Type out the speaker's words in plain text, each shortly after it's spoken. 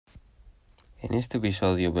En este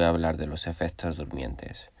episodio voy a hablar de los efectos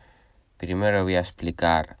durmientes. Primero voy a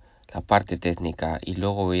explicar la parte técnica y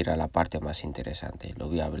luego voy a ir a la parte más interesante. Lo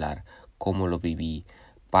voy a hablar cómo lo viví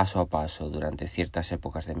paso a paso durante ciertas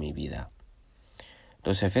épocas de mi vida.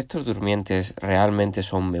 Los efectos durmientes realmente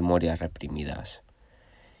son memorias reprimidas.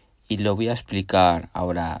 Y lo voy a explicar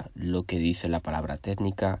ahora lo que dice la palabra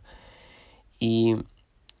técnica. Y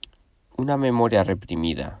una memoria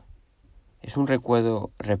reprimida es un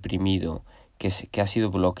recuerdo reprimido que ha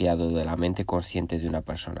sido bloqueado de la mente consciente de una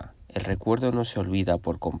persona. El recuerdo no se olvida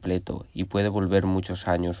por completo y puede volver muchos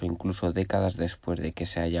años o incluso décadas después de que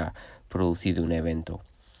se haya producido un evento.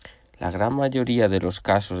 La gran mayoría de los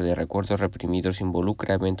casos de recuerdos reprimidos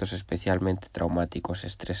involucra eventos especialmente traumáticos,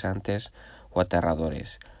 estresantes o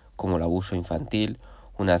aterradores, como el abuso infantil,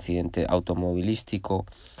 un accidente automovilístico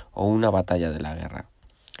o una batalla de la guerra.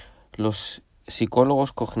 Los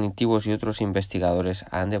psicólogos cognitivos y otros investigadores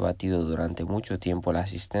han debatido durante mucho tiempo la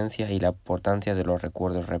existencia y la importancia de los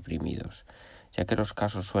recuerdos reprimidos, ya que los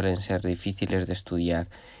casos suelen ser difíciles de estudiar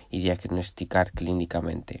y diagnosticar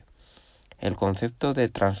clínicamente. El concepto de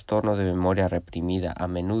trastorno de memoria reprimida a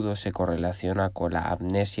menudo se correlaciona con la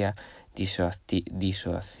amnesia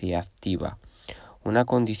disociativa, una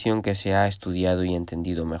condición que se ha estudiado y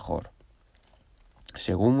entendido mejor.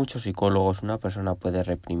 Según muchos psicólogos, una persona puede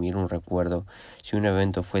reprimir un recuerdo si un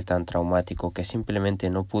evento fue tan traumático que simplemente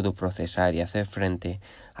no pudo procesar y hacer frente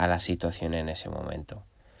a la situación en ese momento.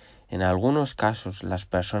 En algunos casos, las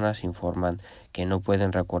personas informan que no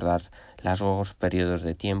pueden recordar largos periodos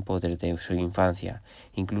de tiempo desde su infancia.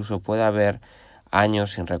 Incluso puede haber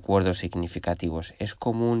años sin recuerdos significativos. Es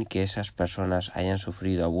común que esas personas hayan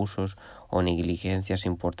sufrido abusos o negligencias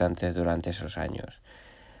importantes durante esos años.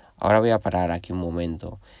 Ahora voy a parar aquí un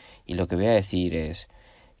momento y lo que voy a decir es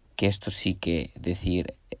que esto sí que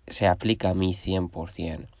se aplica a mí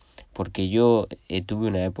 100%, porque yo tuve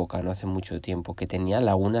una época no hace mucho tiempo que tenía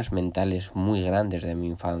lagunas mentales muy grandes de mi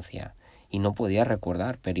infancia y no podía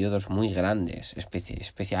recordar periodos muy grandes,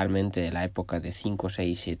 especialmente de la época de 5,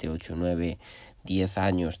 6, 7, 8, 9, 10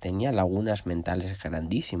 años. Tenía lagunas mentales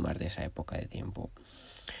grandísimas de esa época de tiempo.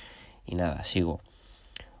 Y nada, sigo.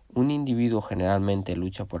 Un individuo generalmente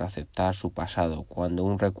lucha por aceptar su pasado. Cuando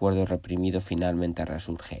un recuerdo reprimido finalmente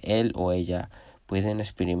resurge, él o ella pueden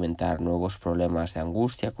experimentar nuevos problemas de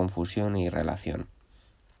angustia, confusión y relación.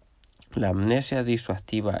 La amnesia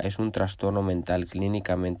disociativa es un trastorno mental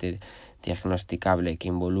clínicamente diagnosticable que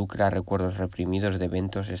involucra recuerdos reprimidos de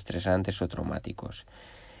eventos estresantes o traumáticos.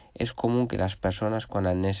 Es común que las personas con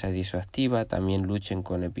amnesia disociativa también luchen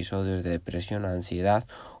con episodios de depresión, ansiedad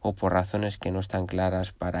o por razones que no están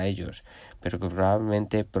claras para ellos, pero que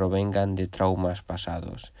probablemente provengan de traumas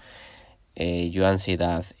pasados. Yo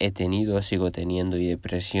ansiedad he tenido, sigo teniendo, y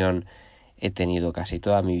depresión he tenido casi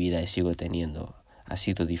toda mi vida y sigo teniendo. Ha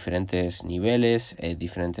sido diferentes niveles,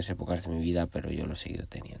 diferentes épocas de mi vida, pero yo lo he seguido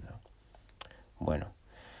teniendo. Bueno.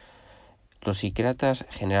 Los psiquiatras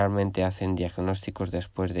generalmente hacen diagnósticos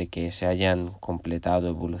después de que se hayan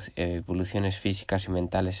completado evoluciones físicas y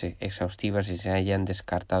mentales exhaustivas y se hayan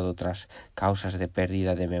descartado otras causas de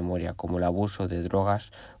pérdida de memoria, como el abuso de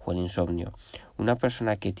drogas o el insomnio. Una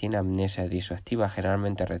persona que tiene amnesia disociativa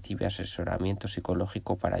generalmente recibe asesoramiento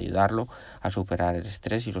psicológico para ayudarlo a superar el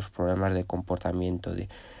estrés y los problemas de comportamiento, de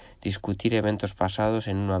discutir eventos pasados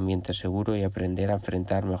en un ambiente seguro y aprender a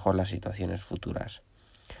enfrentar mejor las situaciones futuras.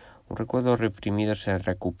 Un recuerdo reprimido se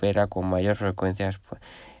recupera con mayor frecuencia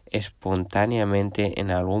espontáneamente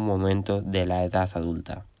en algún momento de la edad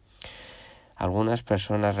adulta. Algunas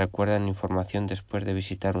personas recuerdan información después de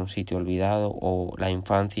visitar un sitio olvidado o la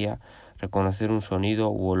infancia, reconocer un sonido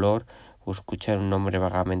u olor o escuchar un nombre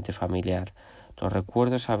vagamente familiar. Los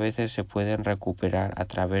recuerdos a veces se pueden recuperar a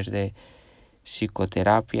través de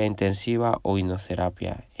psicoterapia intensiva o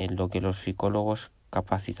hipnoterapia, en lo que los psicólogos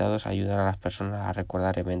capacitados ayudan a las personas a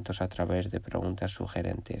recordar eventos a través de preguntas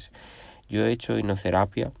sugerentes. Yo he hecho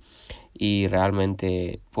hipnoterapia y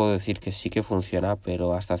realmente puedo decir que sí que funciona,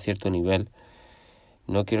 pero hasta cierto nivel.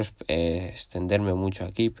 No quiero extenderme mucho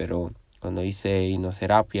aquí, pero cuando hice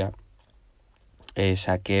hipnoterapia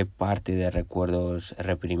saqué parte de recuerdos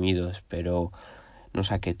reprimidos, pero no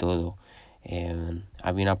saqué todo.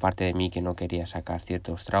 Había una parte de mí que no quería sacar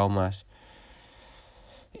ciertos traumas.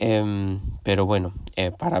 Pero bueno,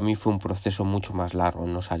 para mí fue un proceso mucho más largo,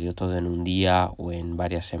 no salió todo en un día o en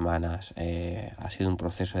varias semanas, ha sido un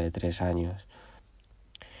proceso de 3 años.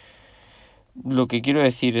 Lo que quiero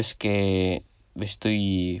decir es que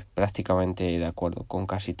estoy prácticamente de acuerdo con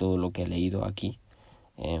casi todo lo que he leído aquí,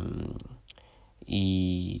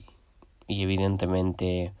 y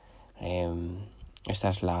evidentemente esta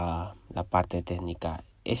es la parte técnica.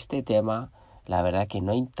 Este tema la verdad que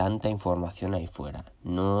no hay tanta información ahí fuera,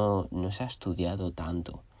 no se ha estudiado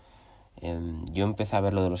tanto. Yo empecé a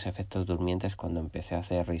ver lo de los efectos durmientes cuando empecé a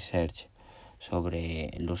hacer research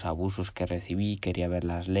sobre los abusos que recibí, quería ver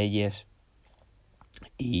las leyes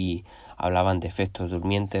y hablaban de efectos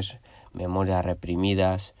durmientes, memorias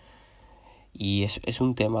reprimidas, y es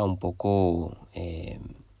un tema un poco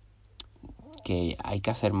que hay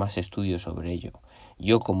que hacer más estudios sobre ello.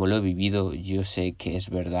 Yo, como lo he vivido, yo sé que es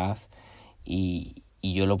verdad y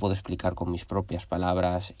yo lo puedo explicar con mis propias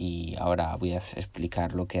palabras, y ahora voy a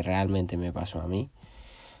explicar lo que realmente me pasó a mí.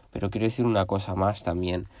 Pero quiero decir una cosa más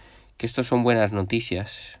también, que esto son buenas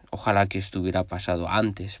noticias. Ojalá que esto hubiera pasado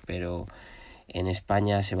antes, pero en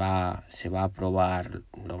España se va a aprobar,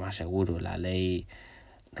 lo más seguro, la ley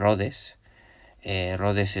Rhodes.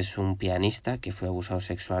 Rhodes es un pianista que fue abusado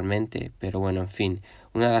sexualmente, pero bueno, en fin,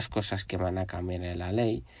 una de las cosas que van a cambiar en la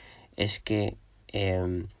ley es que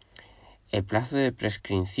el plazo de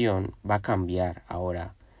prescripción va a cambiar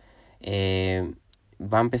ahora.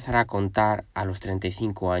 Va a empezar a contar a los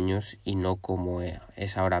 35 años y no como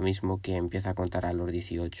es ahora mismo, que empieza a contar a los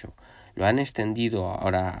 18. Lo han extendido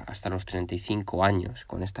ahora hasta los 35 años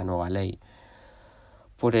con esta nueva ley,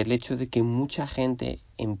 por el hecho de que mucha gente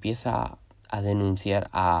empieza a denunciar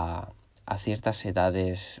a ciertas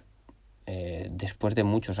edades, después de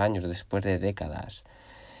muchos años, después de décadas,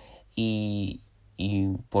 y, y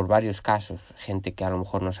por varios casos, gente que a lo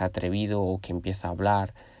mejor no se ha atrevido o que empieza a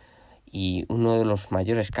hablar. Y uno de los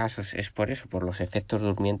mayores casos es por eso, por los efectos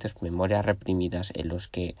durmientes, memorias reprimidas, en los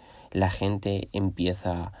que la gente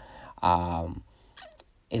empieza a...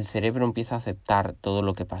 el cerebro empieza a aceptar todo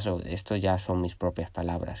lo que pasó. Esto ya son mis propias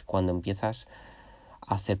palabras. Cuando empiezas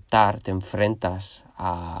a aceptar, te enfrentas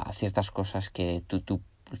a ciertas cosas que tu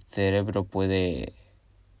cerebro puede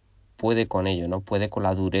con ello, ¿no? Puede con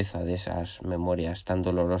la dureza de esas memorias tan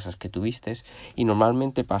dolorosas que tuviste. Y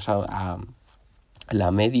normalmente pasa a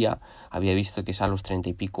la media, había visto que es a los 30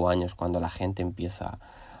 y pico años cuando la gente empieza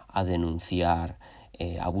a denunciar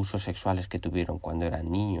abusos sexuales que tuvieron cuando eran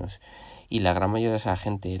niños, y la gran mayoría de esa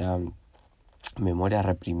gente eran memorias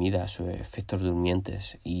reprimidas o efectos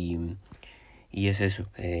durmientes, y es eso.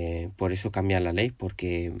 Por eso cambia la ley,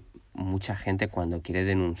 porque mucha gente cuando quiere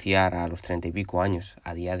denunciar a los 30 y pico años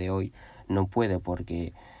a día de hoy no puede,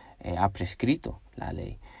 porque ha prescrito la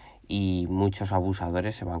ley, y muchos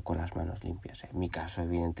abusadores se van con las manos limpias. En mi caso,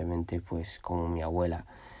 evidentemente, pues como mi abuela.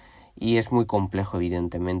 Y es muy complejo,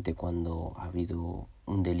 evidentemente, cuando ha habido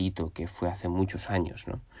un delito que fue hace muchos años,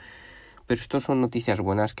 ¿no? Pero esto son noticias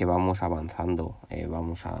buenas, que vamos avanzando,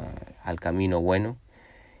 vamos al camino bueno,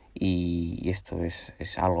 y esto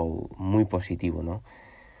es algo muy positivo, ¿no?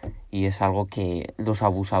 Y es algo que los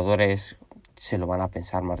abusadores se lo van a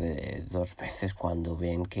pensar más de dos veces cuando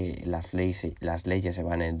ven que las leyes se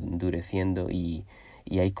van endureciendo, y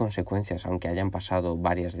hay consecuencias, aunque hayan pasado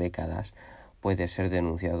varias décadas, puede ser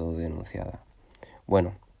denunciado o denunciada.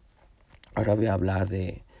 Bueno, ahora voy a hablar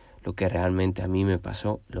de lo que realmente a mí me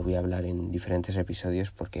pasó. Lo voy a hablar en diferentes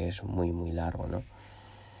episodios porque es muy muy largo, ¿no?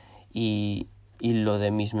 Y lo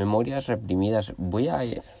de mis memorias reprimidas, voy a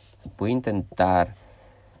intentar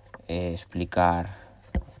explicar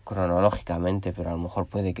cronológicamente, pero a lo mejor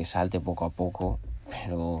puede que salte poco a poco,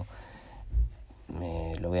 pero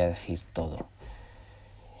me lo voy a decir todo.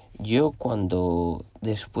 Yo,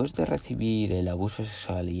 después de recibir el abuso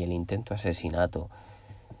sexual y el intento de asesinato,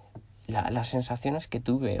 las sensaciones que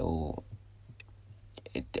tuve,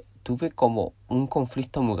 tuve como un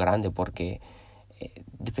conflicto muy grande, porque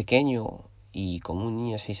de pequeño y como un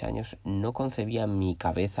niño de 6 años no concebía en mi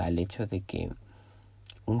cabeza el hecho de que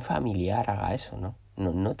un familiar haga eso, ¿no?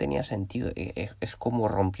 No tenía sentido. Es como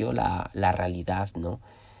rompió la realidad, ¿no?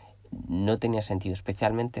 No tenía sentido.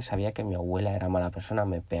 Especialmente sabía que mi abuela era mala persona,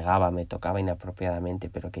 me pegaba, me tocaba inapropiadamente,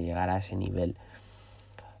 pero que llegara a ese nivel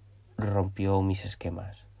rompió mis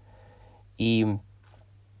esquemas. Y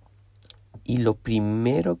lo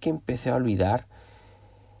primero que empecé a olvidar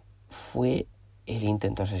fue el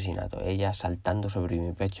intento de asesinato. Ella saltando sobre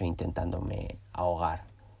mi pecho e intentándome ahogar.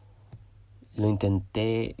 Lo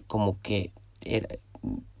intenté, como que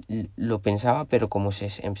lo pensaba, pero como se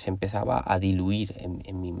empezaba a diluir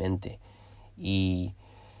en mi mente. Y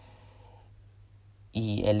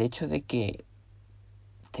el hecho de que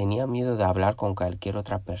tenía miedo de hablar con cualquier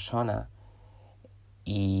otra persona,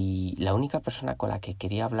 y la única persona con la que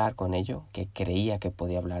quería hablar con ello, que creía que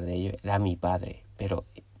podía hablar de ello, era mi padre. Pero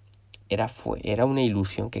era una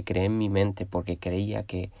ilusión que creé en mi mente, porque creía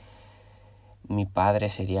que mi padre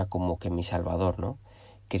sería como que mi salvador, ¿no?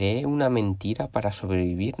 Creé una mentira para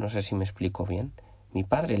sobrevivir, no sé si me explico bien. Mi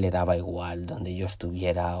padre le daba igual donde yo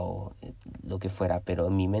estuviera o lo que fuera, pero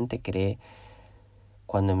en mi mente creé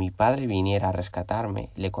cuando mi padre viniera a rescatarme,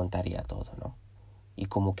 le contaría todo, ¿no? Y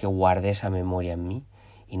como que guardé esa memoria en mí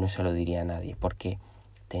y no se lo diría a nadie, porque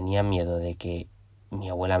tenía miedo de que mi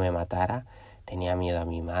abuela me matara, tenía miedo a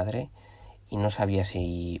mi madre y no sabía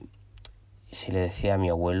si le decía a mi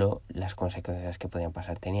abuelo las consecuencias que podían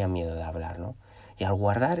pasar. Tenía miedo de hablar, ¿no? Y al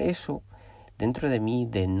guardar eso dentro de mí,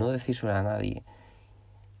 de no decírselo a nadie,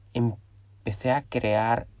 empecé a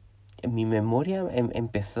crear, mi memoria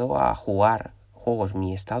empezó a jugar juegos,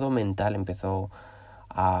 mi estado mental empezó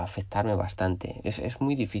a afectarme bastante. Es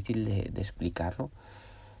muy difícil de explicarlo,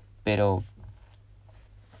 pero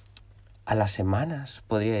a las semanas,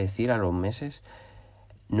 podría decir, a los meses,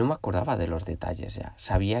 no me acordaba de los detalles ya.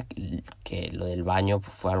 Sabía que lo del baño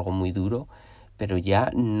fue algo muy duro, pero ya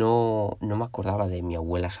no me acordaba de mi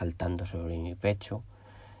abuela saltando sobre mi pecho,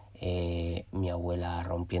 mi abuela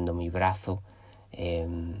rompiendo mi brazo, eh,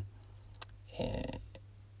 eh,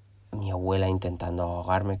 mi abuela intentando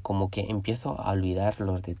ahogarme, como que empiezo a olvidar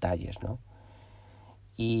los detalles, ¿no?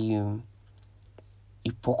 Y,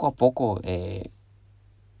 y poco a poco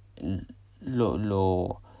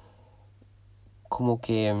como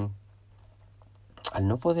que al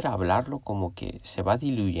no poder hablarlo, como que se va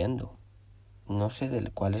diluyendo. No sé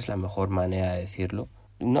cuál es la mejor manera de decirlo.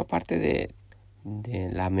 Una parte de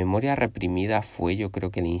la memoria reprimida fue, yo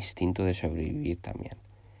creo, que el instinto de sobrevivir también.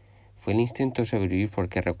 Fue el instinto de sobrevivir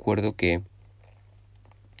porque recuerdo que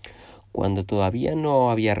cuando todavía no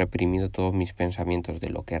había reprimido todos mis pensamientos de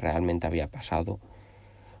lo que realmente había pasado,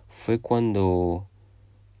 fue cuando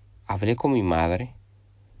hablé con mi madre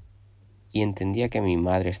y entendía que mi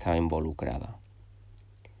madre estaba involucrada.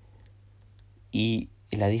 Y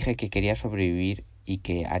le dije que quería sobrevivir y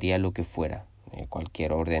que haría lo que fuera,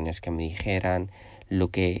 cualquier órdenes que me dijeran, lo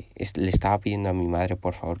que le estaba pidiendo a mi madre,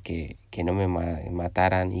 por favor, que no me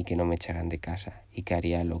mataran y que no me echaran de casa, y que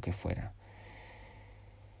haría lo que fuera.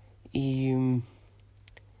 Y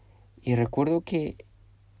recuerdo que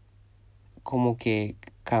como que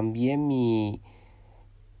cambié mi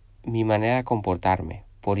manera de comportarme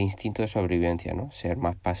por instinto de sobrevivencia, ¿no? Ser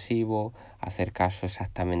más pasivo, hacer caso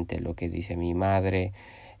exactamente lo que dice mi madre,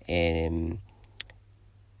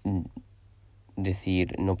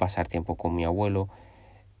 decir no pasar tiempo con mi abuelo,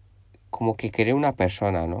 como que creé una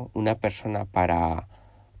persona, ¿no? Una persona para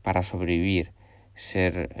sobrevivir,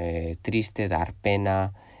 ser triste, dar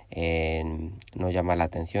pena, no llamar la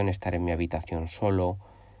atención, estar en mi habitación solo.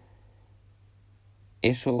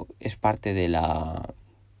 Eso es parte de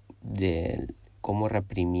cómo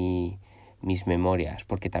reprimí mis memorias,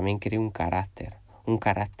 porque también creé un carácter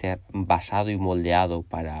basado y moldeado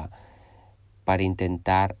para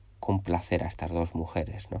intentar complacer a estas dos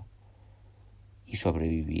mujeres, ¿no? Y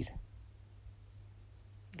sobrevivir.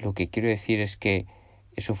 Lo que quiero decir es que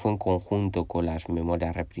eso fue en conjunto con las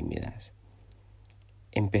memorias reprimidas.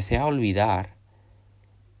 Empecé a olvidar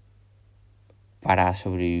para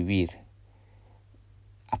sobrevivir.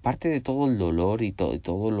 Aparte de todo el dolor y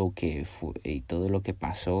todo lo que fue, y todo lo que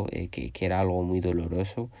pasó, que era algo muy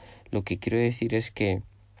doloroso, lo que quiero decir es que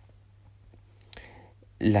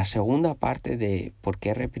la segunda parte de por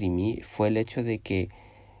qué reprimí fue el hecho de que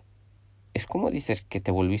es como dices que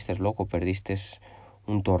te volviste loco, perdiste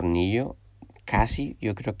un tornillo, casi,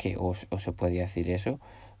 yo creo que o se podía decir eso,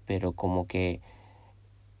 pero como que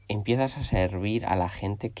empiezas a servir a la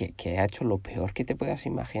gente que ha hecho lo peor que te puedas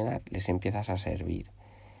imaginar, les empiezas a servir.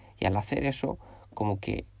 Y al hacer eso, como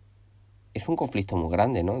que es un conflicto muy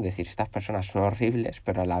grande, ¿no? Es decir, estas personas son horribles,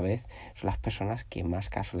 pero a la vez son las personas que más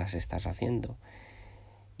caso las estás haciendo.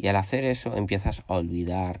 Y al hacer eso empiezas a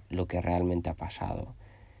olvidar lo que realmente ha pasado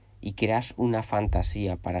y creas una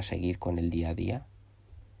fantasía para seguir con el día a día.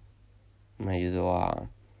 Me ayudó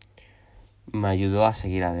a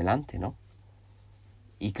seguir adelante, ¿no?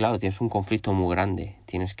 Y claro, tienes un conflicto muy grande.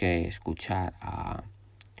 Tienes que escuchar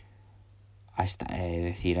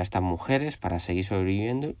decir a estas mujeres para seguir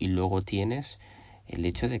sobreviviendo, y luego tienes el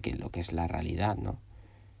hecho de que lo que es la realidad, ¿no?